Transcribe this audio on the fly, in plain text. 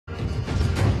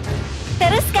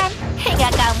hingga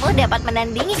kamu dapat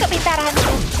menandingi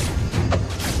kepintaranku.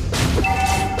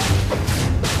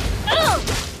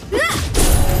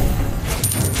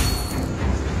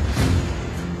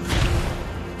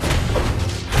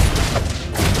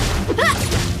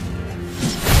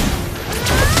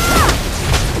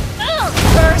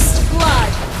 First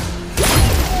blood.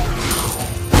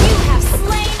 You have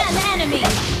slain an enemy.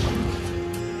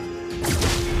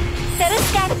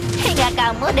 Teruskan hingga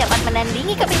kamu dapat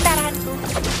menandingi kepintaranku.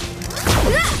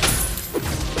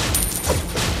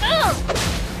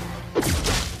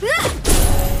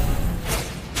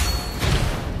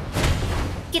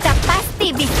 Kita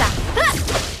pasti bisa.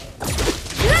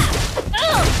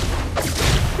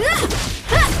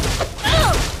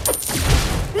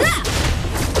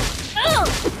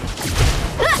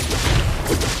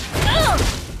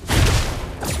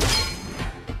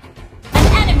 An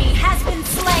enemy has been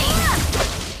slain.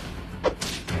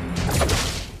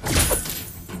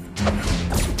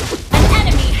 An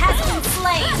enemy has been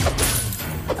slain.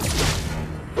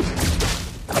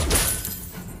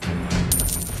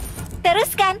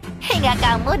 Teruskan hingga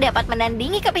kamu dapat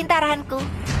menandingi kepintaranku.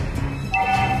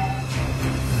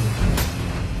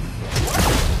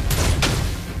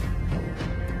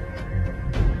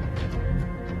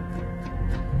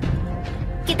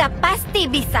 Kita pasti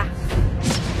bisa.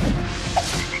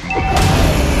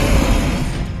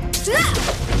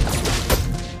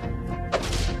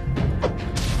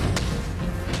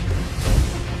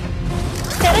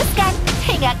 Teruskan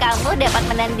hingga kamu dapat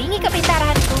menandingi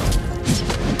kepintaranku.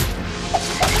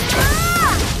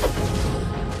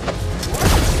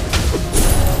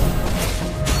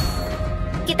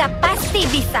 Kita pasti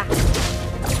bisa.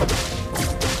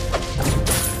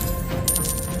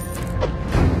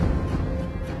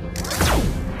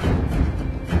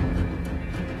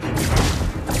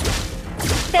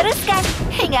 Teruskan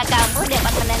hingga kamu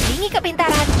dapat menandingi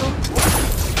kepintaranku.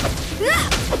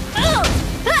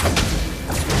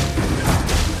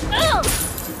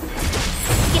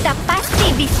 Kita pasti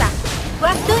bisa.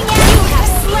 Waktunya. You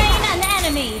have slain an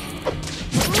enemy.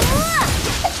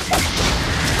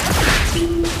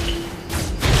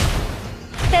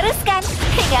 Teruskan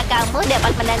hingga kamu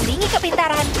dapat menandingi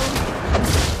kepintaranku.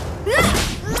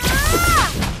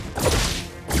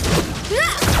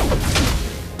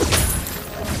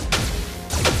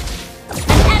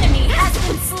 An enemy has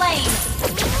been slain.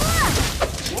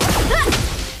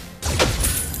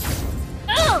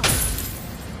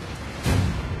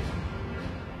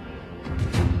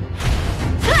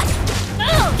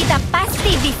 Kita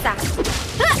pasti bisa.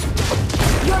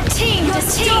 Your team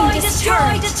destroyed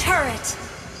a turret.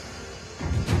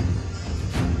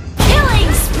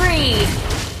 Killing spree.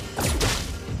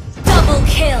 Double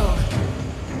kill.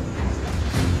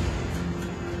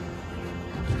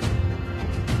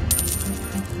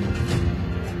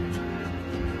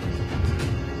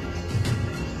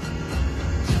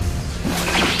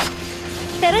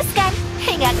 Teruskan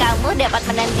hingga kamu dapat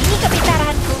menandingi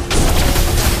kepintaranku.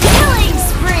 Killing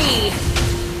spree.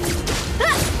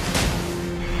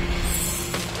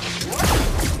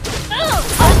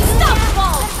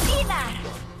 Unstoppable.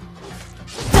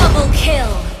 Double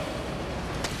kill.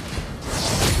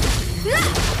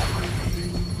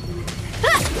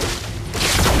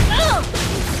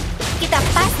 Kita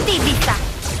pasti bisa.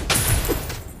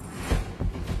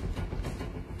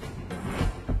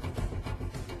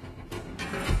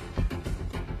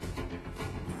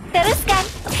 Teruskan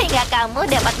hingga kamu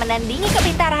dapat menandingi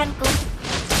kepintaranku.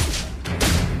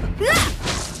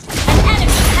 An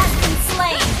enemy has been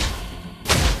slain.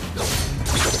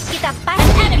 Kita An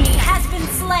pasti enemy has been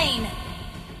slain.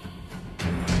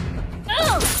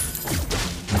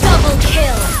 Double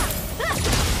kill.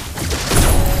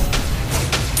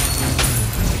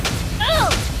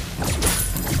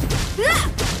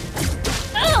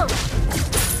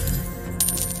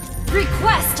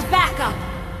 Request backup.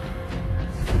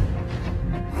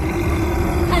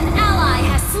 An ally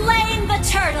has slain the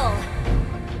turtle.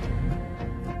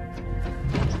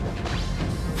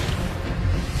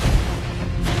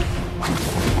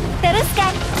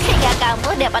 teruskan hingga kamu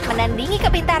dapat menandingi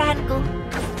kepintaranku.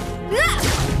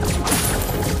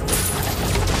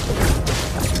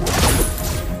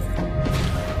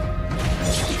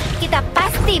 Kita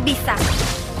pasti bisa.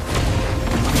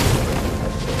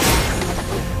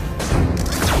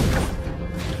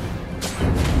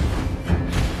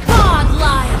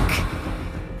 Godlike.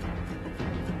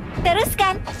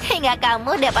 Teruskan hingga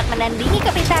kamu dapat menandingi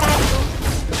kepintaranku.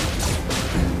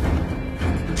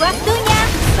 Waktunya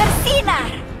bersinar.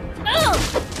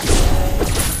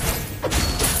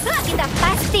 Kita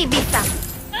pasti bisa.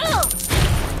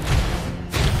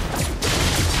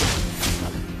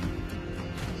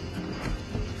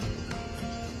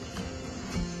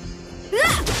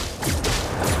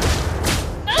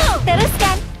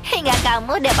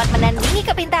 kamu dapat menandingi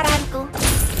kepintaranku.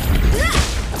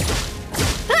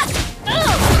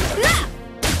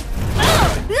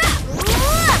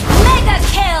 Mega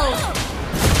kill!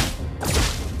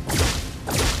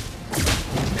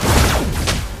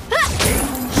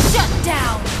 Shut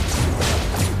down!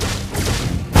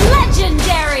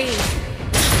 Legendary!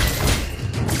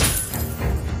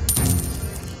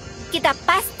 Kita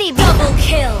pasti bisa. Double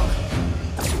kill!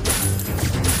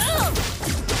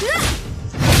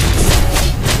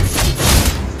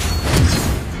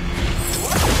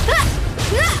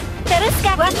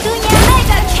 Teruskan waktunya.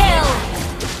 Mega kill!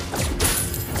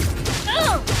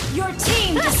 Your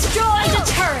team destroyed a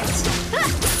turret!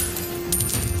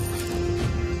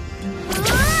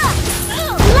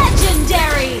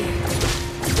 Legendary!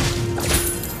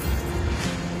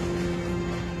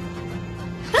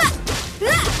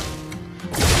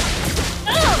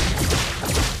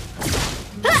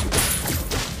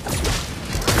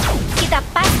 Kita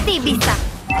pasti bisa.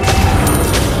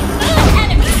 An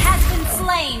enemy has been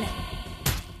slain!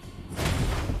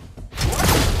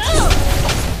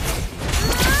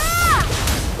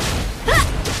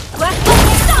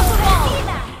 Waktunya.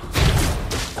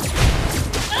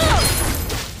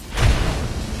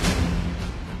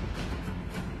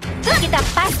 Kita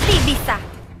pasti bisa.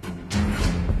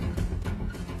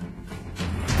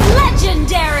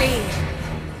 Legendary!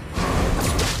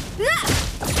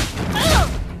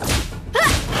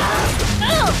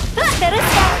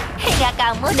 Teruskan hingga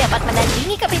kamu dapat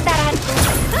menandingi kepintaranku.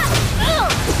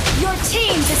 Your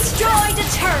team destroyed a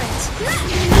turret!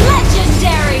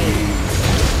 Legendary!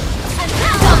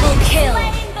 Double kill!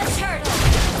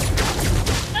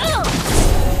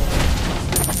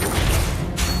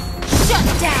 Shut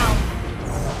down!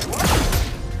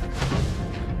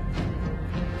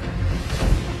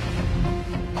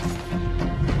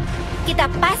 Kita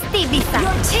pasti bisa.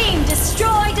 Your team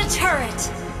destroyed a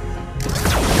turret!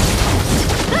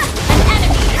 An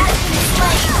enemy has been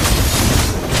slain!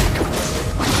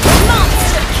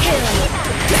 Monster kill!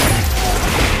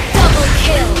 Double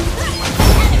kill!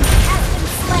 An enemy has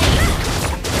been slain!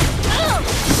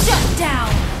 Shut down!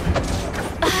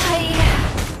 Ayah,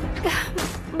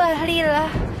 kembalilah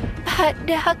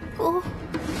padaku.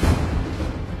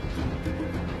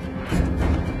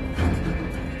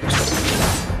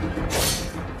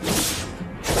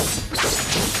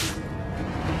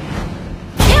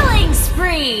 Killing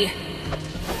spree!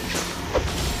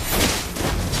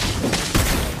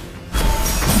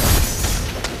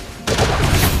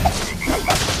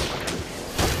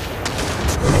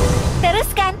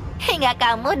 Teruskan hingga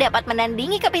kamu dapat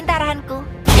menandingi kepintaranku.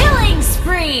 Killing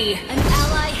spree! An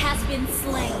ally has been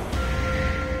slain.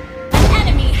 An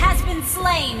enemy has been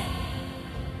slain.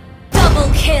 Double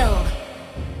kill!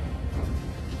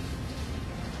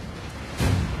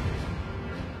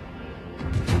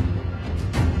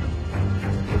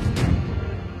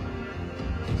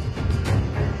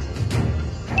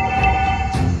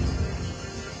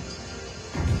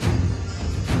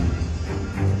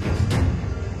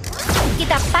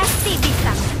 Kita pasti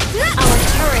bisa. Our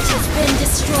turret has been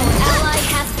destroyed. Ally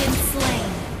has been slain.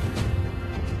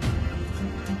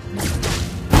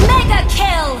 Mega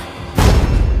kill!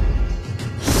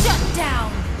 Shut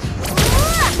down!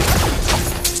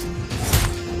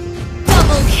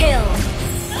 Double kill!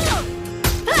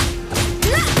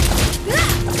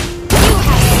 You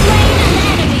have slain an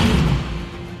enemy!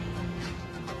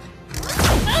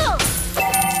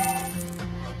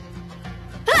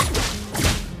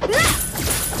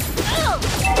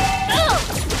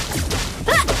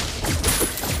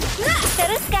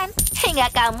 Teruskan hingga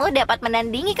kamu dapat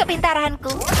menandingi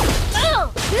kepintaranku.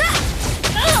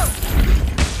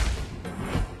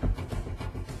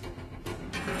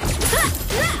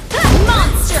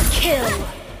 Monster kill!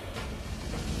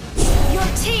 Your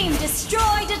team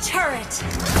destroyed a turret!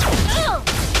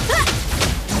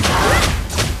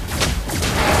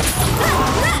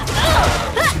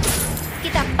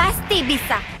 Kita pasti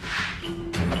bisa.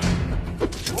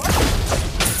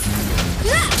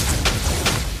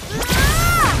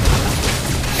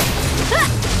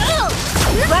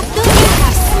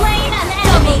 Waktunya. Slain an enemy!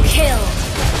 Double kill!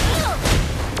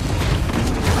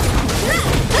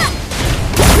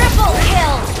 Triple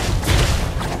kill!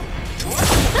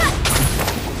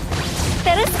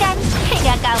 Teruskan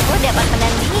hingga kamu dapat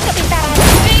menandingi kepintaranku.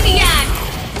 Maniac!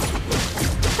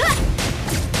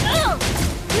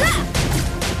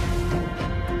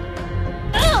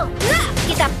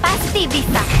 Kita pasti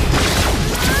bisa.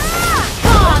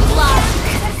 Godlike!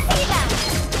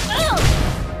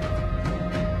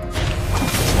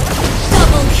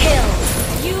 Double kill!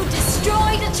 You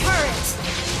destroyed a turret!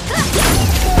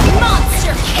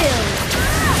 Monster kill!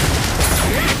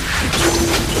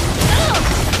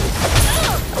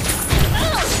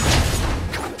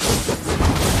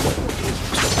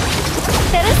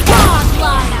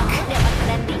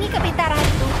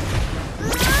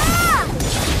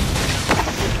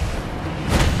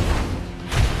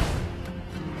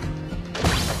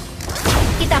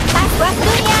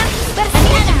 Waktunya An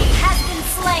bersiap. enemy has been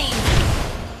slain.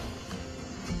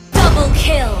 Double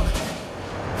kill.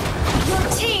 Your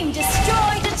team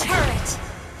destroyed a turret.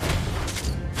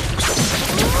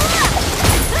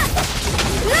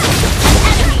 An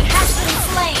enemy has been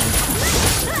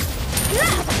slain.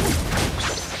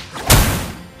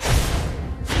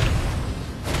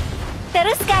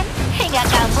 Teruskan hingga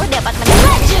kamu dapat menang.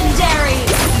 Legendary.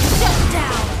 Shut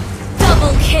down.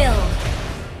 Double kill.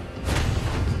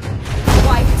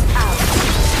 Wiped out.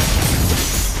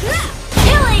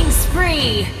 Killing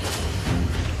spree.